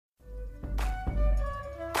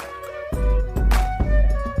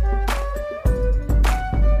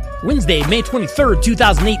Wednesday, May 23rd,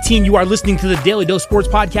 2018. You are listening to the Daly Dose Sports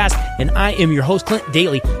Podcast, and I am your host, Clint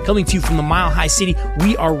Daly, coming to you from the Mile High City.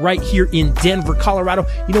 We are right here in Denver, Colorado.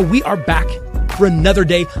 You know, we are back for another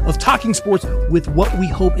day of talking sports with what we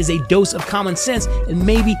hope is a dose of common sense and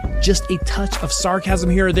maybe just a touch of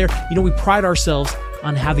sarcasm here or there. You know, we pride ourselves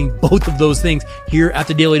on having both of those things here at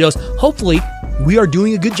the Daly Dose. Hopefully, we are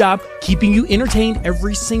doing a good job keeping you entertained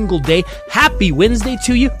every single day. Happy Wednesday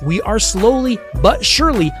to you. We are slowly but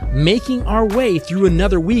surely making our way through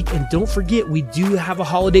another week. And don't forget, we do have a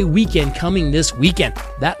holiday weekend coming this weekend.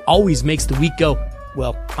 That always makes the week go,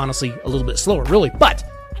 well, honestly, a little bit slower, really. But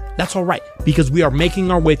that's all right, because we are making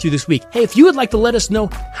our way through this week. Hey, if you would like to let us know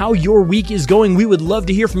how your week is going, we would love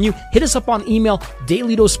to hear from you. Hit us up on email,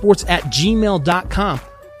 dalydosports@gmail.com.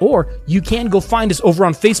 Or you can go find us over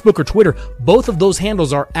on Facebook or Twitter. Both of those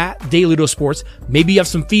handles are at Daly Dose Sports. Maybe you have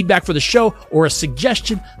some feedback for the show or a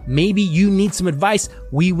suggestion. Maybe you need some advice.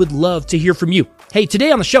 We would love to hear from you. Hey,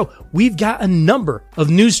 today on the show, we've got a number of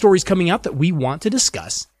news stories coming out that we want to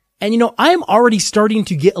discuss. And you know, I'm already starting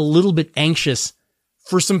to get a little bit anxious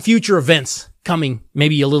for some future events coming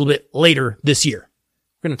maybe a little bit later this year.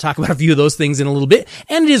 We're going to talk about a few of those things in a little bit.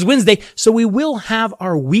 And it is Wednesday, so we will have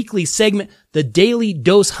our weekly segment, the Daly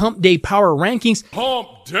Dose Hump Day Power Rankings. Hump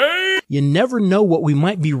Day! You never know what we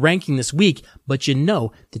might be ranking this week, but you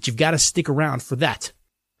know that you've got to stick around for that.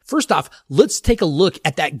 First off, let's take a look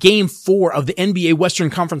at that Game 4 of the NBA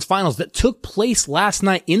Western Conference Finals that took place last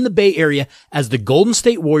night in the Bay Area as the Golden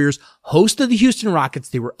State Warriors hosted the Houston Rockets.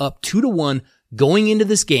 They were up 2-1 going into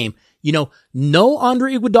this game. You know, no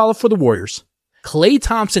Andre Iguodala for the Warriors. Klay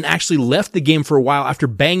Thompson actually left the game for a while after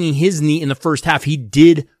banging his knee in the first half. He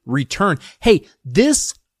did return. Hey,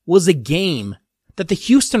 this was a game that the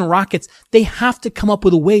Houston Rockets, they have to come up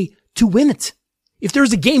with a way to win it. If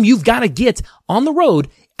there's a game you've got to get on the road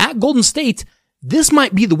at Golden State, this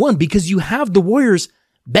might be the one, because you have the Warriors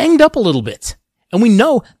banged up a little bit. And we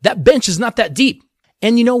know that bench is not that deep.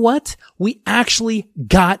 And you know what? We actually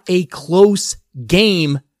got a close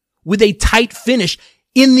game with a tight finish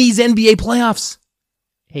in these NBA playoffs.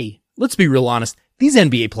 Hey, let's be real honest. These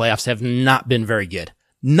NBA playoffs have not been very good.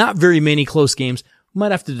 Not very many close games. We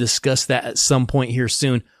might have to discuss that at some point here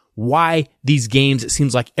soon. Why these games, it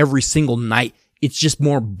seems like every single night, it's just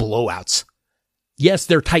more blowouts. Yes,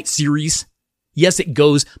 they're tight series. Yes, it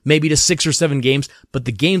goes maybe to 6 or 7 games, but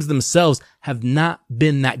the games themselves have not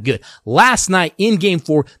been that good. Last night in Game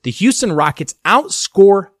 4, the Houston Rockets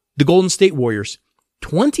outscore the Golden State Warriors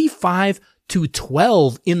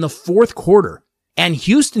 25-12 in the fourth quarter. And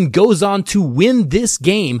Houston goes on to win this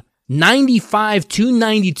game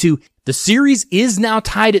 95-92. The series is now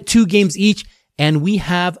tied at 2 games each, and we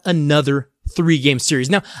have another 3-game series.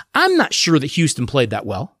 Now, I'm not sure that Houston played that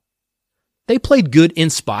well. They played good in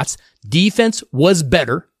spots. Defense was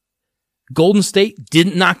better. Golden State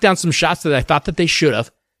didn't knock down some shots that I thought that they should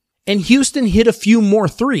have. And Houston hit a few more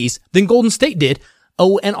threes than Golden State did.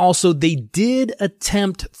 Oh, and also they did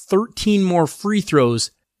attempt 13 more free throws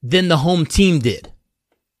than the home team did.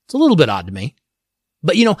 It's a little bit odd to me.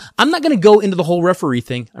 But you know, I'm not going to go into the whole referee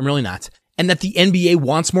thing. I'm really not. And that the NBA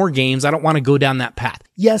wants more games. I don't want to go down that path.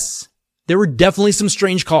 Yes, there were definitely some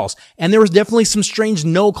strange calls. And there was definitely some strange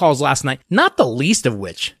no calls last night. Not the least of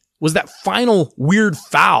which was that final weird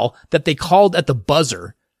foul that they called at the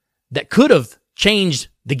buzzer that could have changed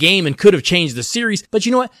the game and could have changed the series. But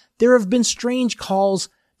you know what? There have been strange calls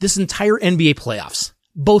this entire NBA playoffs.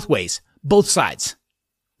 Both ways. Both sides.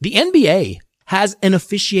 The NBA has an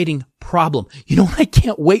officiating problem. You know what I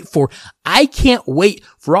can't wait for? I can't wait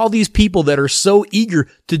for all these people that are so eager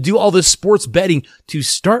to do all this sports betting to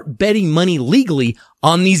start betting money legally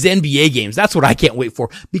on these NBA games. That's what I can't wait for,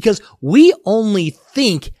 because we only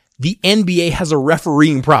think the NBA has a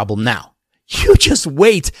refereeing problem now. You just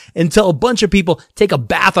wait until a bunch of people take a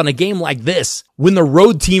bath on a game like this when the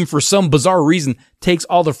road team, for some bizarre reason, takes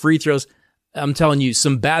all the free throws. I'm telling you,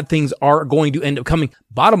 some bad things are going to end up coming.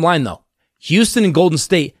 Bottom line though, Houston and Golden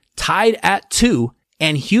State tied at 2,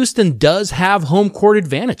 and Houston does have home court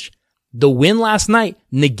advantage. The win last night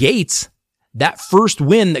negates that first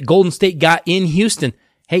win that Golden State got in Houston.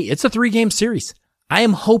 Hey, it's a 3-game series. I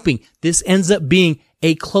am hoping this ends up being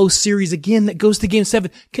a close series again that goes to Game 7.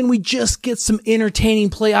 Can we just get some entertaining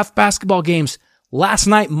playoff basketball games? Last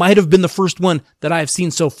night might have been the first one that I have seen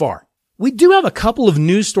so far. We do have a couple of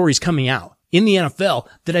news stories coming out in the NFL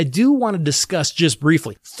that I do want to discuss just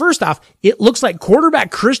briefly. First off, it looks like quarterback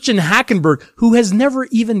Christian Hackenberg, who has never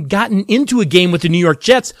even gotten into a game with the New York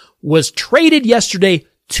Jets, was traded yesterday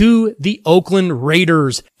to the Oakland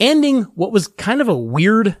Raiders, ending what was kind of a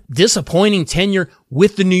weird, disappointing tenure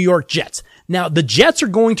with the New York Jets. Now, the Jets are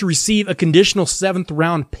going to receive a conditional 7th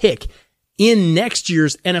round pick in next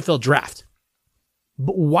year's NFL draft.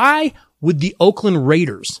 But why would the Oakland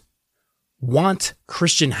Raiders want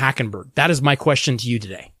Christian Hackenberg? That is my question to you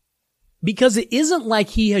today. Because it isn't like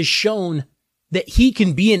he has shown that he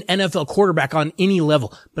can be an NFL quarterback on any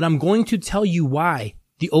level. But I'm going to tell you why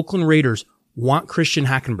the Oakland Raiders want Christian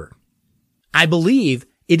Hackenberg. I believe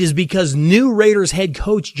it is because new Raiders head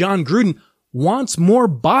coach John Gruden wants more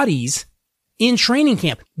bodies in training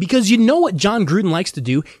camp. Because you know what John Gruden likes to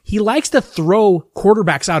do? He likes to throw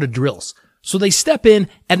quarterbacks out of drills. So they step in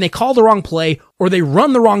and they call the wrong play, or they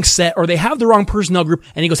run the wrong set, or they have the wrong personnel group,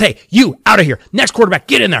 and he goes, hey, you, out of here. Next quarterback,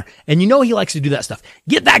 get in there. And you know he likes to do that stuff.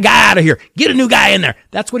 Get that guy out of here. Get a new guy in there.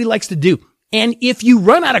 That's what he likes to do. And if you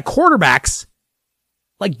run out of quarterbacks,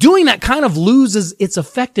 like doing that kind of loses its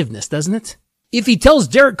effectiveness, doesn't it? If he tells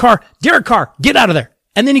Derek Carr, get out of there.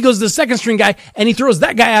 And then he goes to the second string guy and he throws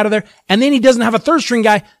that guy out of there. And then he doesn't have a third string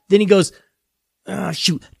guy. Then he goes,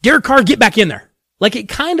 Derek Carr, get back in there. Like it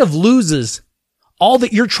kind of loses all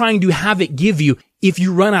that you're trying to have it give you if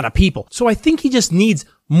you run out of people. So I think he just needs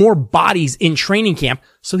more bodies in training camp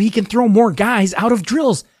so he can throw more guys out of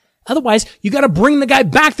drills. Otherwise, you got to bring the guy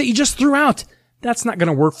back that you just threw out. That's not going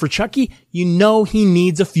to work for Chucky. You know he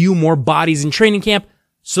needs a few more bodies in training camp.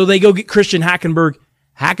 So they go get Christian Hackenberg.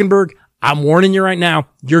 Hackenberg, I'm warning you right now,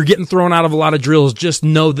 you're getting thrown out of a lot of drills. Just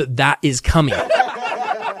know that that is coming.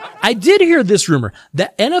 I did hear this rumor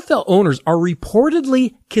that NFL owners are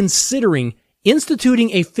reportedly considering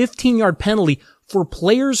instituting a 15-yard penalty for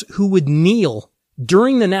players who would kneel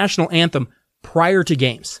during the national anthem prior to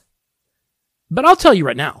games. But I'll tell you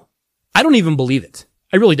right now, I don't even believe it.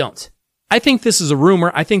 I really don't. I think this is a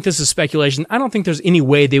rumor. I think this is speculation. I don't think there's any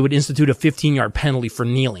way they would institute a 15-yard penalty for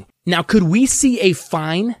kneeling. Now, could we see a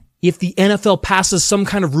fine if the NFL passes some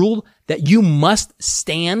kind of rule that you must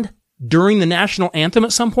stand during the national anthem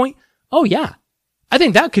at some point? Oh yeah. I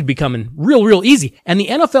think that could be coming real easy. And the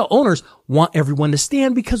NFL owners want everyone to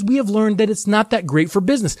stand because we have learned that it's not that great for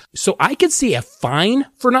business. So I could see a fine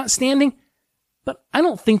for not standing, but I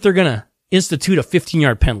don't think they're going to institute a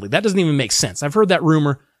 15-yard penalty. That doesn't even make sense. I've heard that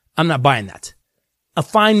rumor. I'm not buying that. A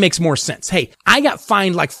fine makes more sense. Hey, I got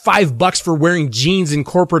fined like $5 for wearing jeans in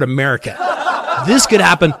corporate America. This could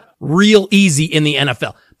happen real easy in the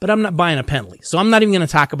NFL, but I'm not buying a penalty. So I'm not even going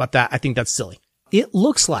to talk about that. I think that's silly. It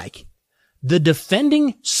looks like the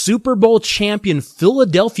defending Super Bowl champion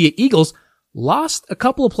Philadelphia Eagles lost a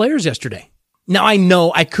couple of players yesterday. Now I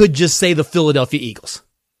know I could just say the Philadelphia Eagles,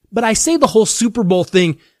 but I say the whole Super Bowl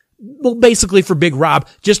thing, well, basically for Big Rob,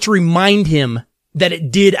 just to remind him that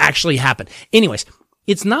it did actually happen. Anyways,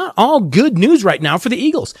 it's not all good news right now for the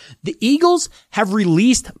Eagles. The Eagles have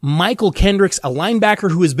released Michael Kendricks, a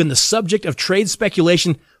linebacker who has been the subject of trade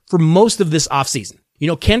speculation for most of this offseason. You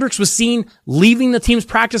know, Kendricks was seen leaving the team's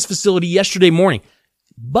practice facility yesterday morning.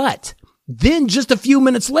 But then just a few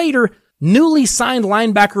minutes later, newly signed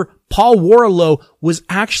linebacker Paul Warlow was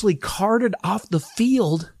actually carted off the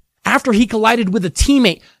field after he collided with a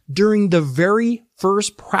teammate during the very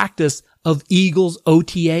first practice of Eagles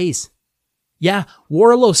OTAs. Yeah,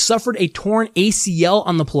 Warlow suffered a torn ACL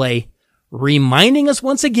on the play, reminding us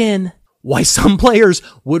once again why some players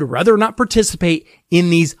would rather not participate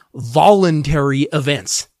in these voluntary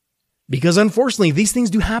events. Because unfortunately, these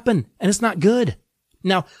things do happen, and it's not good.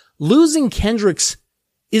 Now, losing Kendricks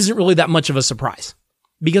isn't really that much of a surprise,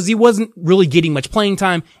 because he wasn't really getting much playing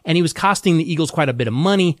time, and he was costing the Eagles quite a bit of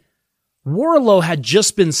money. Warlow had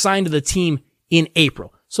just been signed to the team in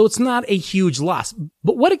April, so it's not a huge loss.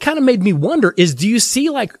 But what it kind of made me wonder is, do you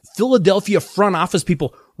see like Philadelphia front office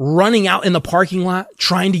people running out in the parking lot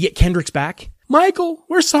trying to get Kendricks back? Michael,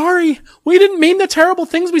 we're sorry. We didn't mean the terrible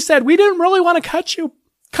things we said. We didn't really want to cut you.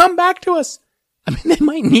 Come back to us. I mean, they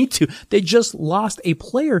might need to. They just lost a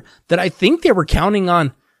player that I think they were counting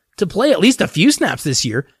on to play at least a few snaps this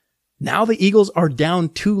year. Now the Eagles are down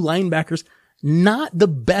 2 linebackers. Not the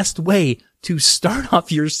best way to start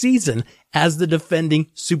off your season as the defending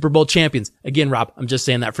Super Bowl champions. Again, Rob, I'm just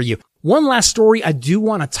saying that for you. One last story I do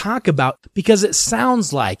want to talk about, because it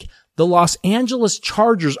sounds like the Los Angeles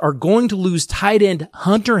Chargers are going to lose tight end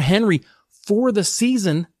Hunter Henry for the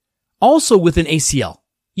season, also with an ACL.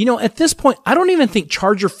 You know, at this point, I don't even think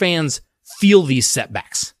Charger fans feel these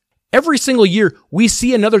setbacks. Every single year, we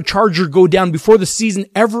see another Charger go down before the season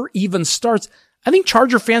ever even starts. I think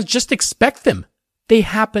Charger fans just expect them. They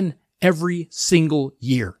happen every single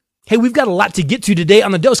year. Hey, we've got a lot to get to today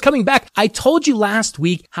on The Dose. Coming back, I told you last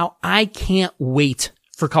week how I can't wait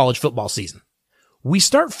for college football season. We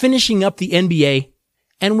start finishing up the NBA,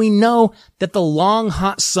 and we know that the long,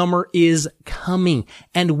 hot summer is coming,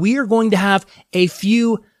 and we are going to have a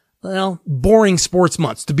few boring sports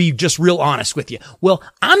months, to be just real honest with you. Well,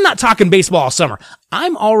 I'm not talking baseball all summer.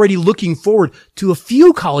 I'm already looking forward to a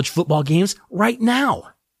few college football games right now.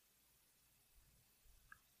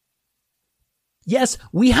 Yes,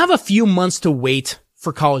 we have a few months to wait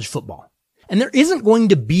for college football. And there isn't going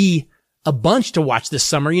to be a bunch to watch this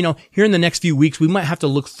summer. Here in the next few weeks, we might have to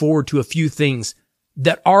look forward to a few things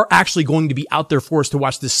that are actually going to be out there for us to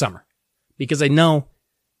watch this summer. Because I know it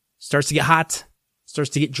starts to get hot, starts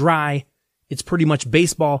to get dry. It's pretty much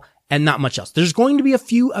baseball and not much else. There's going to be a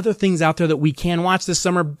few other things out there that we can watch this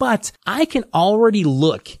summer, but I can already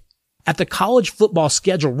look at the college football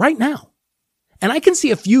schedule right now. And I can see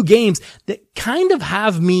a few games that kind of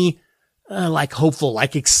have me hopeful,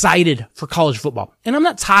 excited for college football. And I'm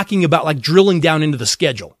not talking about drilling down into the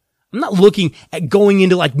schedule. I'm not looking at going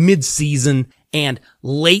into mid-season and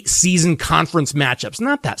late season conference matchups.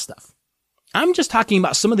 Not that stuff. I'm just talking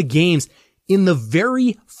about some of the games in the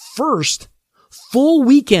very first full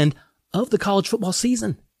weekend of the college football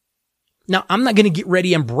season. Now, I'm not going to get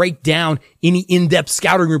ready and break down any in-depth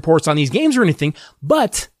scouting reports on these games or anything,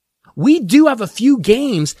 but we do have a few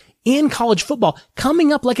games in college football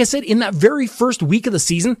coming up, like I said, in that very first week of the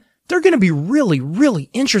season. They're going to be really, really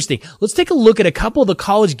interesting. Let's take a look at a couple of the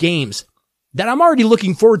college games that I'm already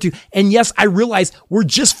looking forward to. And yes, I realize we're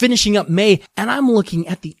just finishing up May and I'm looking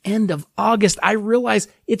at the end of August. I realize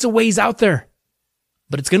it's a ways out there,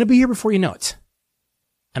 but it's going to be here before you know it.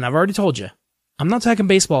 And I've already told you, I'm not talking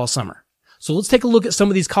baseball all summer. So let's take a look at some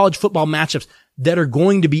of these college football matchups that are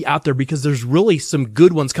going to be out there, because there's really some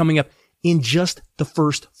good ones coming up in just the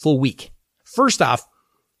first full week. First off,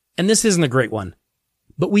 and this isn't a great one,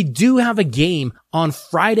 but we do have a game on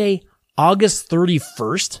Friday, August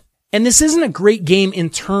 31st. And this isn't a great game in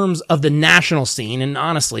terms of the national scene. And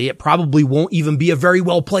honestly, it probably won't even be a very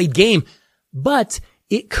well played game, but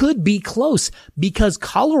it could be close because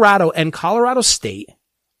Colorado and Colorado State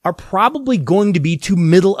are probably going to be two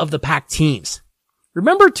middle of the pack teams.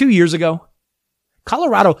 Remember 2 years ago?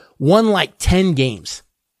 Colorado won 10 games.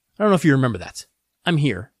 I don't know if you remember that. I'm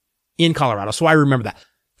here in Colorado, so I remember that.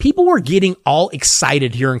 People were getting all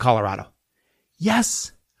excited here in Colorado.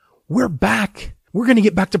 Yes, we're back. We're going to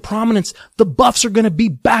get back to prominence. The Buffs are going to be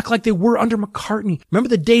back like they were under McCartney. Remember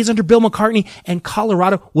the days under Bill McCartney and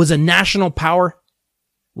Colorado was a national power?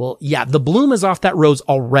 Well, yeah, the bloom is off that rose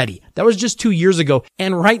already. That was just 2 years ago.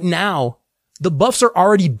 And right now, the Buffs are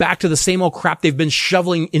already back to the same old crap they've been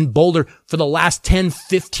shoveling in Boulder for the last 10,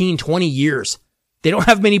 15, 20 years. They don't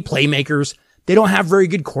have many playmakers. They don't have very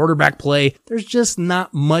good quarterback play. There's just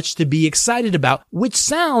not much to be excited about, which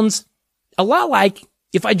sounds a lot like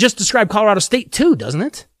if I just described Colorado State too, doesn't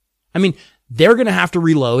it? I mean, they're going to have to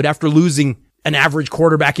reload after losing an average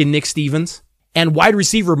quarterback in Nick Stevens and wide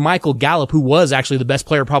receiver Michael Gallup, who was actually the best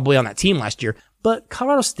player probably on that team last year. But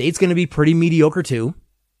Colorado State's going to be pretty mediocre too.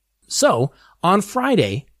 So on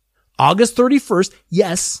Friday, August 31st,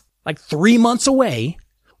 yes, 3 months away,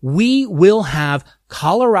 we will have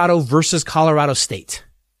Colorado versus Colorado State.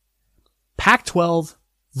 Pac-12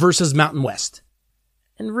 versus Mountain West.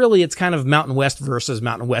 And really, it's kind of Mountain West versus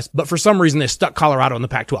Mountain West, but for some reason they stuck Colorado in the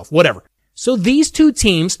Pac-12, whatever. So these two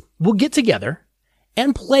teams will get together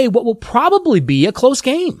and play what will probably be a close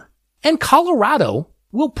game. And Colorado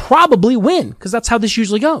will probably win, because that's how this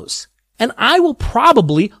usually goes. And I will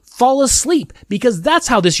probably fall asleep, because that's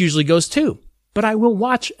how this usually goes too. But I will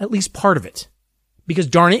watch at least part of it. Because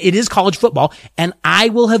darn it, it is college football, and I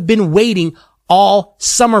will have been waiting all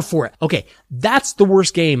summer for it. Okay, that's the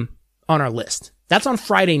worst game on our list. That's on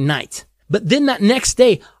Friday night. But then that next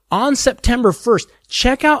day, on September 1st,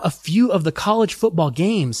 check out a few of the college football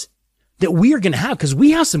games that we are going to have, because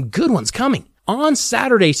we have some good ones coming. On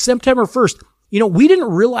Saturday, September 1st, we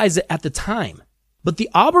didn't realize it at the time, but the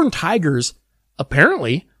Auburn Tigers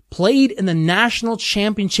apparently played in the national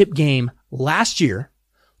championship game last year,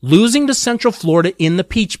 losing to Central Florida in the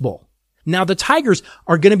Peach Bowl. Now, the Tigers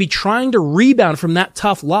are going to be trying to rebound from that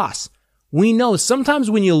tough loss. We know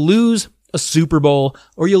sometimes when you lose a Super Bowl,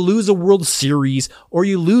 or you lose a World Series, or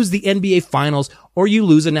you lose the NBA Finals, or you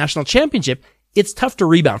lose a national championship, it's tough to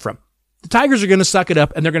rebound from. The Tigers are going to suck it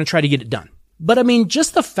up, and they're going to try to get it done. But I mean,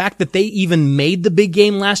 just the fact that they even made the big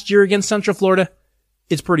game last year against Central Florida,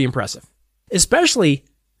 it's pretty impressive. Especially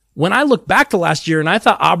when I look back to last year and I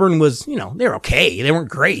thought Auburn was, they're okay. They weren't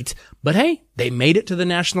great. But hey, they made it to the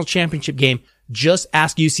national championship game. Just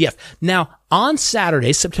ask UCF. Now, on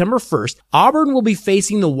Saturday, September 1st, Auburn will be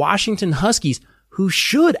facing the Washington Huskies, who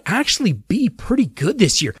should actually be pretty good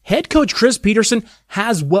this year. Head coach Chris Peterson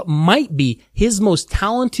has what might be his most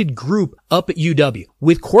talented group up at UW.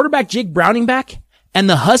 With quarterback Jake Browning back and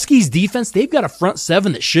the Huskies defense, they've got a front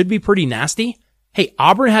seven that should be pretty nasty. Hey,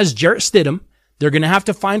 Auburn has Jarrett Stidham. They're going to have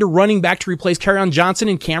to find a running back to replace Kerryon Johnson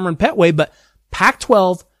and Cameron Petway, but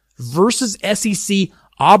Pac-12 versus SEC,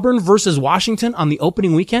 Auburn versus Washington on the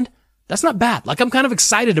opening weekend, that's not bad. Like, I'm kind of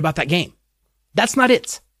excited about that game. That's not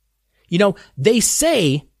it. You know, they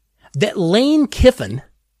say that Lane Kiffin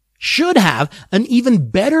should have an even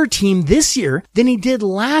better team this year than he did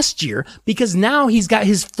last year because now he's got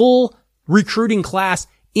his full recruiting class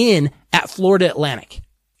in at Florida Atlantic.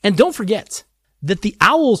 And don't forget that the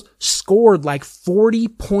Owls scored like 40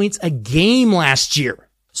 points a game last year.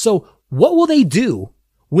 So what will they do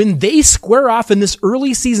when they square off in this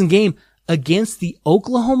early season game against the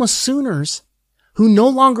Oklahoma Sooners, who no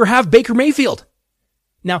longer have Baker Mayfield?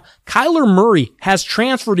 Now, Kyler Murray has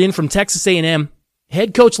transferred in from Texas A&M.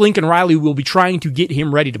 Head coach Lincoln Riley will be trying to get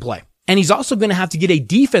him ready to play. And he's also going to have to get a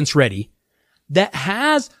defense ready that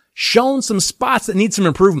has shown some spots that need some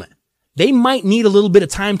improvement. They might need a little bit of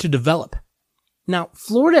time to develop. Now,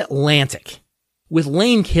 Florida Atlantic, with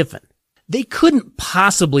Lane Kiffin, they couldn't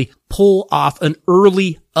possibly pull off an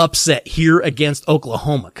early upset here against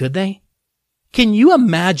Oklahoma, could they? Can you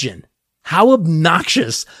imagine how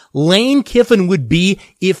obnoxious Lane Kiffin would be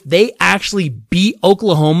if they actually beat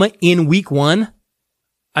Oklahoma in week 1?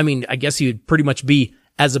 I mean, I guess he would pretty much be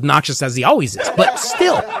as obnoxious as he always is, but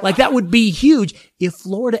still, like, that would be huge if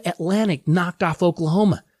Florida Atlantic knocked off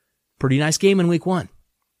Oklahoma. Pretty nice game in week 1.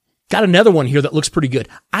 Got another one here that looks pretty good.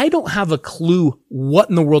 I don't have a clue what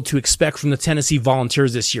in the world to expect from the Tennessee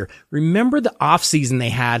Volunteers this year. Remember the offseason they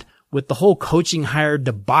had with the whole coaching hire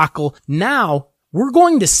debacle? Now, we're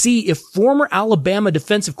going to see if former Alabama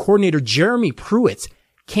defensive coordinator Jeremy Pruitt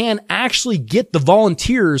can actually get the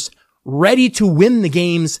Volunteers ready to win the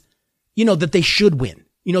games, you know, that they should win.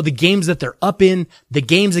 You know, the games that they're up in, the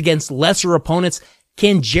games against lesser opponents.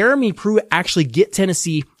 Can Jeremy Pruitt actually get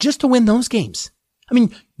Tennessee just to win those games? I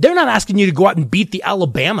mean, they're not asking you to go out and beat the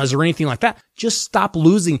Alabamas or anything like that. Just stop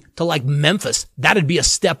losing to like Memphis. That'd be a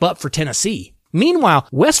step up for Tennessee. Meanwhile,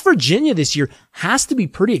 West Virginia this year has to be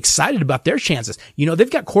pretty excited about their chances. You know, they've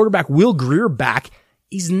got quarterback Will Grier back.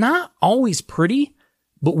 He's not always pretty,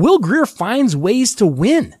 but Will Grier finds ways to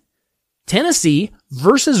win. Tennessee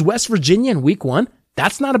versus West Virginia in week 1,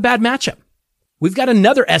 that's not a bad matchup. We've got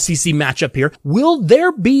another SEC matchup here. Will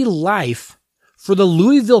there be life for the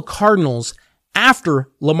Louisville Cardinals after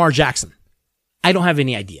Lamar Jackson? I don't have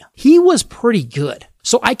any idea. He was pretty good,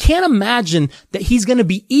 so I can't imagine that he's going to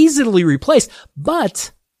be easily replaced.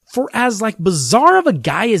 But for as like bizarre of a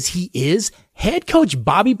guy as he is, head coach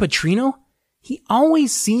Bobby Petrino, he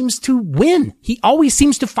always seems to win. He always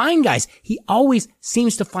seems to find guys. He always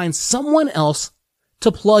seems to find someone else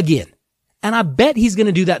to plug in. And I bet he's going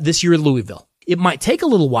to do that this year at Louisville. It might take a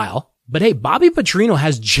little while, but hey, Bobby Petrino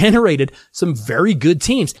has generated some very good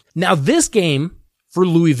teams. Now, this game for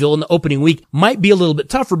Louisville in the opening week might be a little bit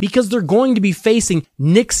tougher because they're going to be facing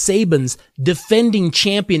Nick Saban's defending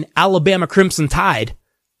champion Alabama Crimson Tide.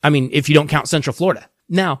 I mean, if you don't count Central Florida.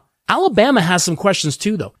 Now, Alabama has some questions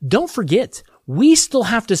too, though. Don't forget, we still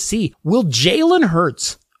have to see, will Jalen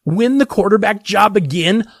Hurts win the quarterback job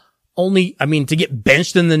again? Only, I mean, to get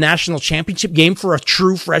benched in the national championship game for a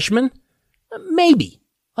true freshman? Maybe.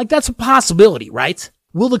 Like, that's a possibility, right?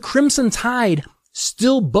 Will the Crimson Tide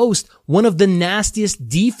still boast one of the nastiest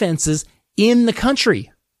defenses in the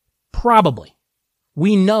country? Probably.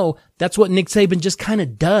 We know that's what Nick Saban just kind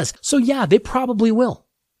of does. So yeah, they probably will.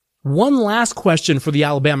 One last question for the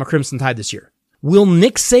Alabama Crimson Tide this year. Will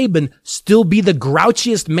Nick Saban still be the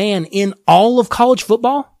grouchiest man in all of college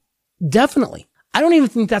football? Definitely. I don't even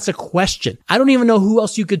think that's a question. I don't even know who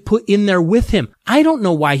else you could put in there with him. I don't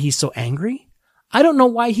know why he's so angry. I don't know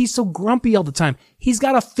why he's so grumpy all the time. He's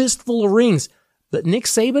got a fistful of rings. But Nick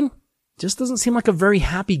Saban just doesn't seem like a very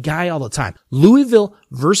happy guy all the time. Louisville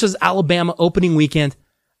versus Alabama opening weekend.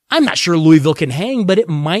 I'm not sure Louisville can hang, but it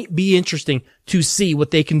might be interesting to see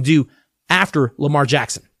what they can do after Lamar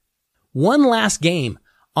Jackson. One last game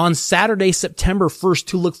on Saturday, September 1st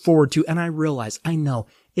to look forward to. And I realize, I know,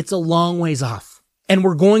 it's a long ways off. And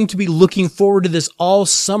we're going to be looking forward to this all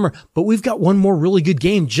summer. But we've got one more really good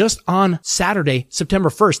game just on Saturday, September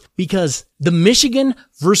 1st, because the Michigan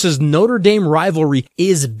versus Notre Dame rivalry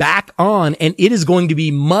is back on, and it is going to be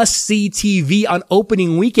must-see TV on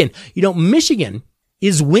opening weekend. You know, Michigan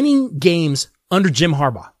is winning games under Jim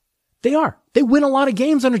Harbaugh. They are. They win a lot of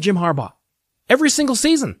games under Jim Harbaugh every single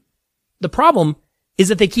season. The problem is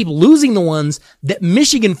that they keep losing the ones that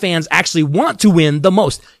Michigan fans actually want to win the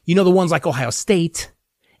most. You know, the ones like Ohio State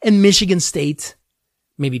and Michigan State,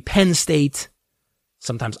 maybe Penn State,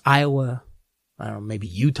 sometimes Iowa, I don't know, maybe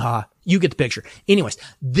Utah. You get the picture. Anyways,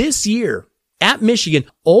 this year, At Michigan,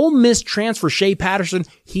 Ole Miss transfer Shea Patterson,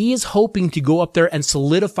 he is hoping to go up there and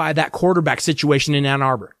solidify that quarterback situation in Ann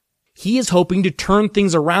Arbor. He is hoping to turn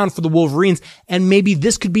things around for the Wolverines, and maybe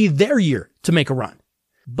this could be their year to make a run.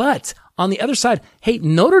 But on the other side, hey,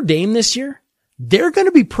 Notre Dame this year, they're going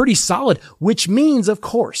to be pretty solid, which means, of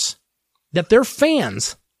course, that their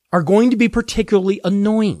fans are going to be particularly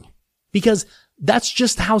annoying because that's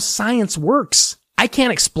just how science works. I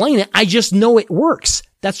can't explain it. I just know it works.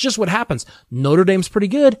 That's just what happens. Notre Dame's pretty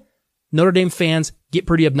good. Notre Dame fans get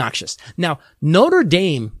pretty obnoxious. Now, Notre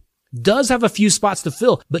Dame does have a few spots to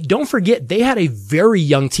fill, but don't forget they had a very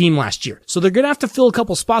young team last year. So they're going to have to fill a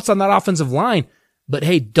couple spots on that offensive line. But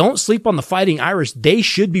hey, don't sleep on the Fighting Irish. They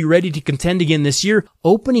should be ready to contend again this year.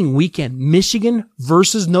 Opening weekend, Michigan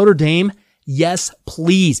versus Notre Dame. Yes,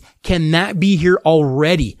 please. Can that be here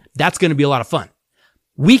already? That's going to be a lot of fun.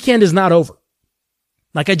 Weekend is not over.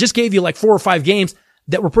 Like I just gave you like 4 or 5 games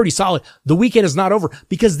that were pretty solid. The weekend is not over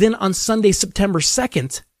because then on Sunday, September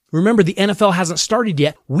 2nd, remember the NFL hasn't started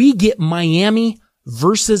yet. We get Miami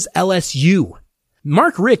versus LSU.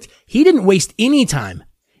 Mark Richt, he didn't waste any time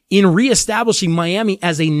in reestablishing Miami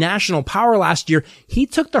as a national power last year. He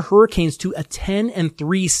took the Hurricanes to a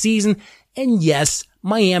 10-3 season. And yes,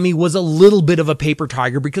 Miami was a little bit of a paper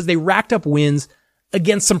tiger because they racked up wins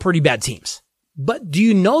against some pretty bad teams. But do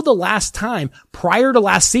you know the last time prior to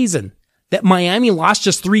last season that Miami lost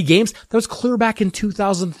just 3 games? That was clear back in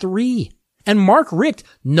 2003. And Mark Richt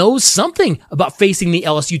knows something about facing the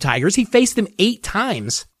LSU Tigers. He faced them 8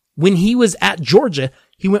 times. When he was at Georgia,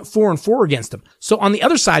 he went 4-4 against them. So on the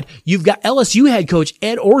other side, you've got LSU head coach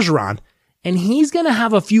Ed Orgeron, and he's going to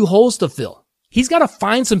have a few holes to fill. He's got to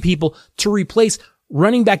find some people to replace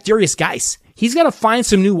running back Darius Geis. He's got to find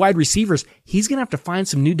some new wide receivers. He's going to have to find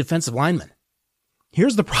some new defensive linemen.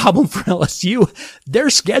 Here's the problem for LSU. Their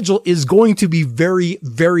schedule is going to be very,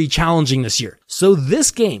 very challenging this year. So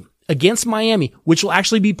this game against Miami, which will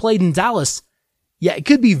actually be played in Dallas, yeah, it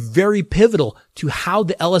could be very pivotal to how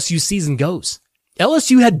the LSU season goes.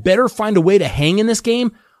 LSU had better find a way to hang in this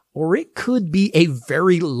game, or it could be a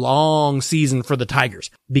very long season for the Tigers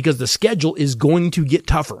because the schedule is going to get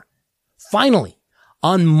tougher. Finally,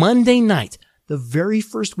 on Monday night, the very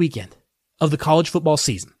first weekend of the college football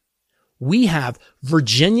season, we have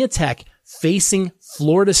Virginia Tech facing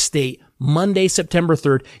Florida State Monday, September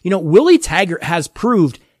 3rd. You know, Willie Taggart has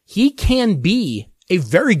proved he can be a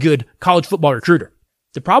very good college football recruiter.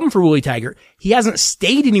 The problem for Willie Taggart, he hasn't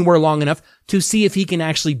stayed anywhere long enough to see if he can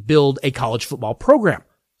actually build a college football program.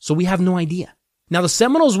 So we have no idea. Now the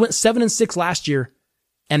Seminoles went 7-6 last year,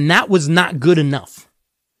 and that was not good enough.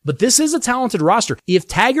 But this is a talented roster. If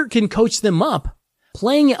Taggart can coach them up,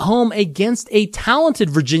 playing at home against a talented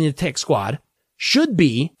Virginia Tech squad should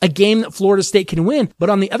be a game that Florida State can win. But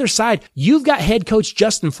on the other side, you've got head coach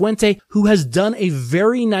Justin Fuente, who has done a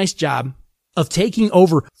very nice job of taking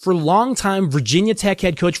over for longtime Virginia Tech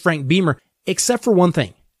head coach Frank Beamer, except for one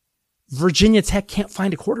thing. Virginia Tech can't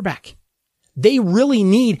find a quarterback. They really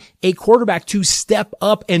need a quarterback to step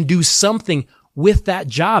up and do something with that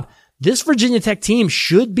job. This Virginia Tech team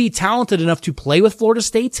should be talented enough to play with Florida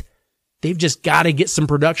State. They've just got to get some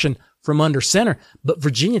production from under center. But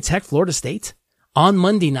Virginia Tech, Florida State on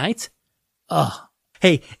Monday night.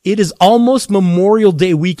 Hey, it is almost Memorial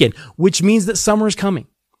Day weekend, which means that summer is coming.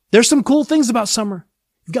 There's some cool things about summer.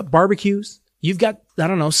 You've got barbecues. You've got,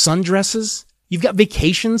 sundresses. You've got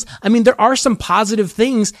vacations. I mean, there are some positive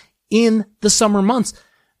things in the summer months,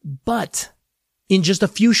 but in just a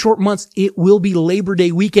few short months, it will be Labor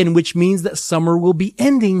Day weekend, which means that summer will be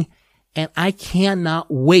ending. And I cannot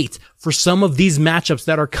wait for some of these matchups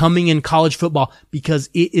that are coming in college football because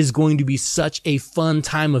it is going to be such a fun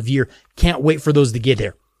time of year. Can't wait for those to get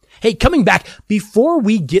here. Hey, coming back, before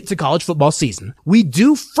we get to college football season, we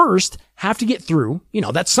do first have to get through,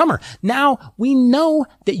 that summer. Now, we know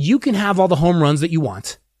that you can have all the home runs that you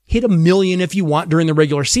want, hit 1 million if you want during the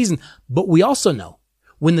regular season, but we also know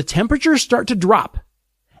when the temperatures start to drop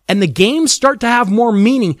and the games start to have more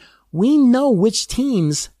meaning, we know which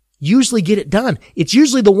teams usually get it done. It's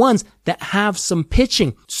usually the ones that have some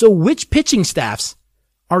pitching. So which pitching staffs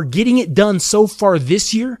are getting it done so far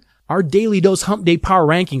this year? Our Daly Dose Hump Day Power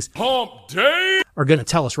Rankings are going to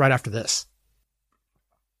tell us right after this.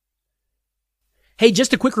 Hey,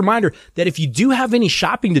 just a quick reminder that if you do have any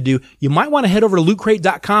shopping to do, you might want to head over to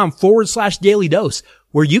lootcrate.com/Daily Dose,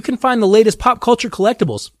 where you can find the latest pop culture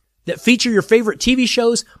collectibles that feature your favorite TV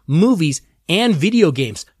shows, movies, and video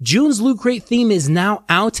games. June's Loot Crate theme is now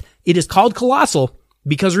out. It is called Colossal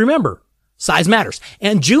because remember, size matters.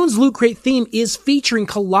 And June's Loot Crate theme is featuring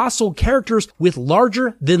colossal characters with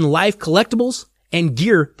larger-than-life collectibles and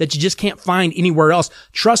gear that you just can't find anywhere else.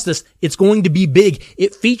 Trust us, it's going to be big.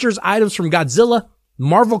 It features items from Godzilla,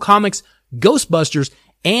 Marvel Comics, Ghostbusters,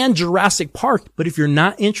 and Jurassic Park. But if you're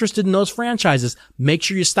not interested in those franchises, make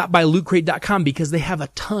sure you stop by LootCrate.com because they have a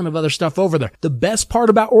ton of other stuff over there. The best part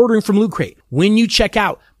about ordering from Loot Crate, when you check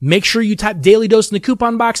out, make sure you type Daly Dose in the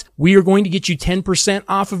coupon box. We are going to get you 10%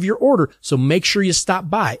 off of your order. So make sure you stop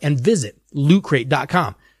by and visit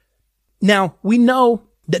LootCrate.com. Now, we know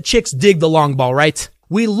that chicks dig the long ball, right?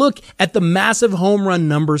 We look at the massive home run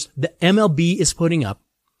numbers that MLB is putting up,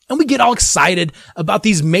 and we get all excited about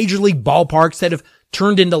these major league ballparks that have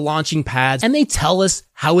turned into launching pads, and they tell us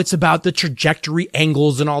how it's about the trajectory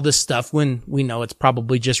angles and all this stuff when we know it's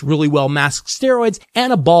probably just really well masked steroids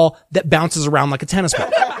and a ball that bounces around like a tennis ball.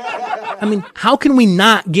 I mean, how can we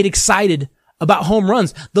not get excited about home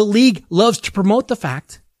runs? The league loves to promote the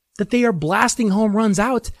fact that they are blasting home runs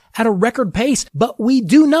out at a record pace, but we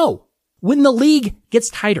do know when the league gets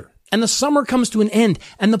tighter and the summer comes to an end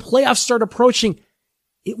and the playoffs start approaching,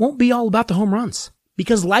 it won't be all about the home runs.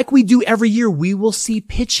 Because like we do every year, we will see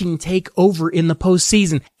pitching take over in the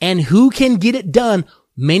postseason. And who can get it done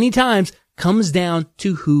many times comes down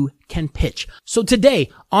to who can pitch. So today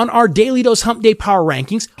on our Daly Dose Hump Day Power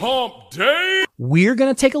Rankings, Hump Day, we're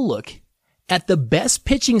going to take a look at the best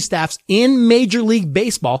pitching staffs in Major League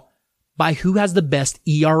Baseball by who has the best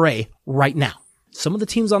ERA right now. Some of the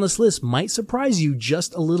teams on this list might surprise you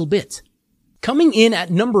just a little bit. Coming in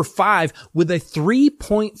at number 5 with a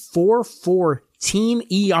 3.44 team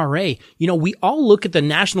ERA. You know, we all look at the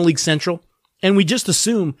National League Central and we just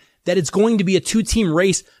assume that it's going to be a 2-team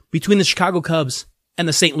race between the Chicago Cubs and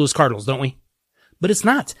the St. Louis Cardinals, don't we? But it's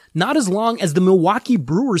not. Not as long as the Milwaukee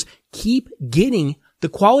Brewers keep getting the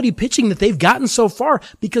quality pitching that they've gotten so far,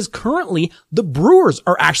 because currently the Brewers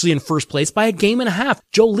are actually in first place by a game and a half.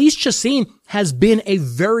 Jhoulys Chacin has been a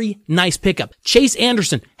very nice pickup. Chase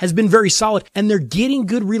Anderson has been very solid, and they're getting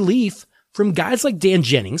good relief from guys like Dan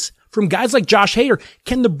Jennings, from guys like Josh Hader.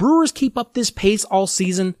 Can the Brewers keep up this pace all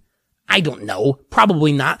season? I don't know.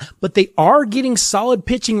 Probably not. But they are getting solid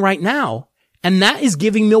pitching right now, and that is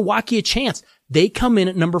giving Milwaukee a chance. They come in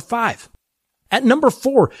at number 5. At number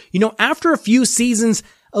 4, you know, after a few seasons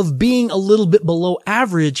of being a little bit below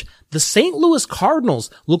average, the St. Louis Cardinals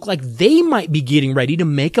look like they might be getting ready to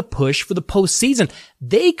make a push for the postseason.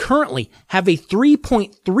 They currently have a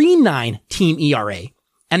 3.39 team ERA.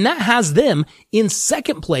 And that has them in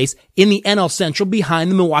second place in the NL Central behind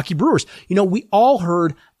the Milwaukee Brewers. You know, we all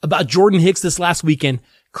heard about Jordan Hicks this last weekend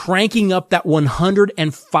cranking up that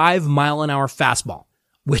 105-mile-an-hour fastball,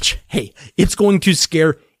 which, hey, it's going to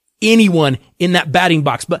scare anyone in that batting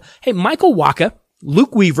box. But hey, Michael Wacha,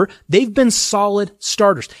 Luke Weaver, they've been solid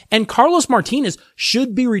starters. And Carlos Martinez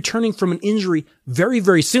should be returning from an injury very,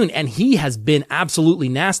 very soon. And he has been absolutely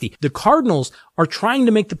nasty. The Cardinals are trying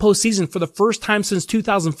to make the postseason for the first time since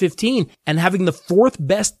 2015 and having the 4th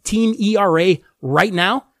best team ERA right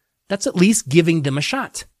now. That's at least giving them a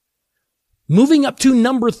shot. Moving up to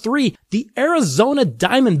number 3, the Arizona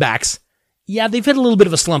Diamondbacks. Yeah, they've hit a little bit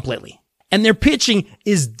of a slump lately. And their pitching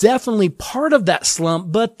is definitely part of that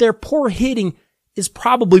slump, but their poor hitting is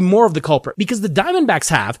probably more of the culprit, because the Diamondbacks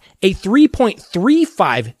have a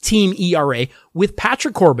 3.35 team ERA with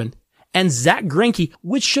Patrick Corbin and Zach Greinke,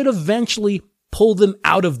 which should eventually pull them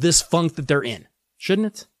out of this funk that they're in. Shouldn't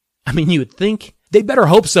it? I mean, you would think. They better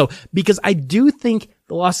hope so, because I do think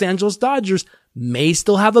the Los Angeles Dodgers may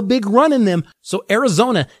still have a big run in them. So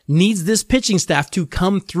Arizona needs this pitching staff to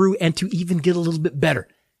come through and to even get a little bit better.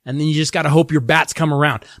 And then you just got to hope your bats come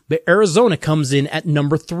around. But Arizona comes in at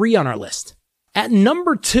number 3 on our list. At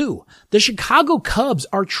number 2, the Chicago Cubs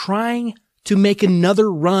are trying to make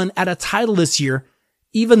another run at a title this year,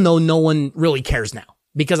 even though no one really cares now.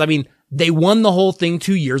 Because, I mean, they won the whole thing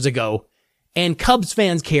 2 years ago, and Cubs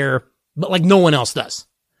fans care, but like no one else does.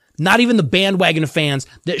 Not even the bandwagon fans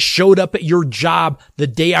that showed up at your job the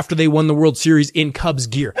day after they won the World Series in Cubs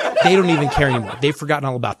gear. They don't even care anymore. They've forgotten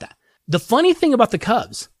all about that. The funny thing about the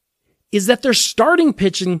Cubs is that their starting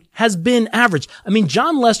pitching has been average. I mean,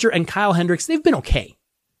 John Lester and Kyle Hendricks, they've been okay.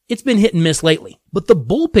 It's been hit and miss lately. But the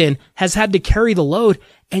bullpen has had to carry the load.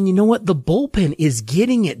 And you know what? The bullpen is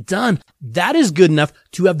getting it done. That is good enough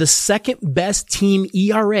to have the 2nd best team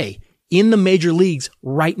ERA in the major leagues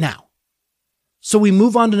right now. So we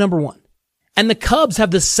move on to number 1. And the Cubs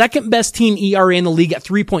have the 2nd best team ERA in the league at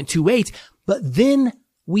 3.28. But then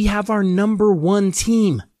we have our number 1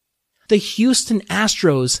 team, the Houston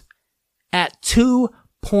Astros, at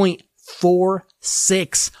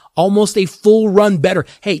 2.46, almost a full run better.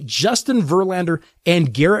 Hey, Justin Verlander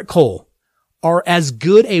and Garrett Cole are as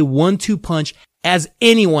good a 1-2 punch as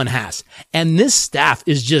anyone has. And this staff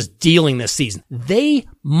is just dealing this season. They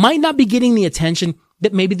might not be getting the attention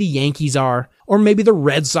that maybe the Yankees are, or maybe the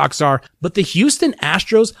Red Sox are, but the Houston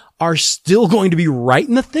Astros are still going to be right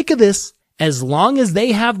in the thick of this. As long as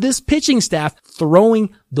they have this pitching staff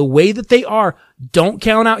throwing the way that they are, don't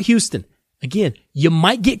count out Houston. Again, you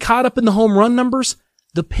might get caught up in the home run numbers.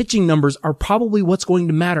 The pitching numbers are probably what's going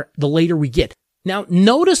to matter the later we get. Now,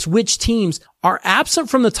 notice which teams are absent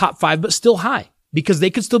from the top 5, but still high, because they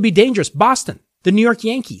could still be dangerous. Boston, the New York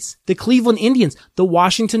Yankees, the Cleveland Indians, the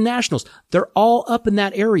Washington Nationals. They're all up in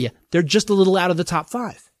that area. They're just a little out of the top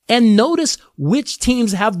 5. And notice which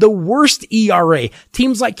teams have the worst ERA.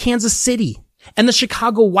 Teams like Kansas City and the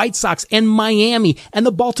Chicago White Sox and Miami and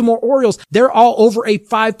the Baltimore Orioles. They're all over a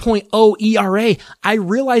 5.0 ERA. I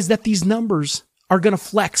realize that these numbers are going to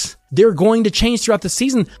flex. They're going to change throughout the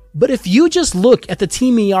season. But if you just look at the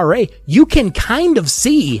team ERA, you can kind of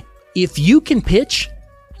see if you can pitch,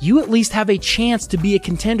 you at least have a chance to be a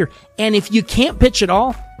contender. And if you can't pitch at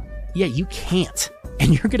all, yeah, you can't.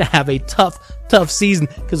 And you're going to have a tough season,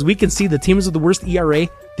 because we can see the teams with the worst ERA,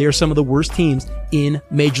 they are some of the worst teams in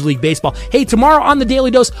Major League Baseball. Hey, tomorrow on the Daily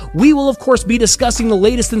Dose, we will of course be discussing the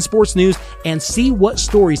latest in sports news and see what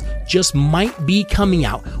stories just might be coming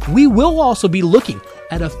out. We will also be looking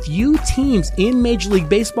at a few teams in Major League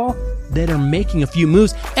Baseball that are making a few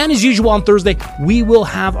moves. And as usual on Thursday, we will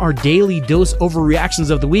have our Daily Dose overreactions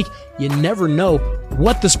of the week. You never know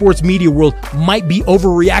what the sports media world might be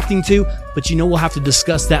overreacting to, but we'll have to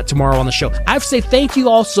discuss that tomorrow on the show. I have to say thank you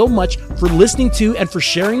all so much for listening to and for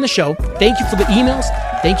sharing the show. Thank you for the emails.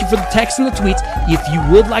 Thank you for the texts and the tweets. If you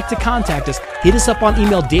would like to contact us, hit us up on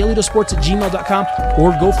email, dailydosports@gmail.com,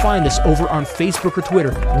 or go find us over on Facebook or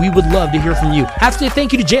Twitter. We would love to hear from you. I have to say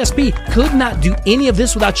thank you to JSP. Could not do any of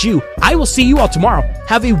this without you. I will see you all tomorrow.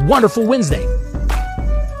 Have a wonderful Wednesday.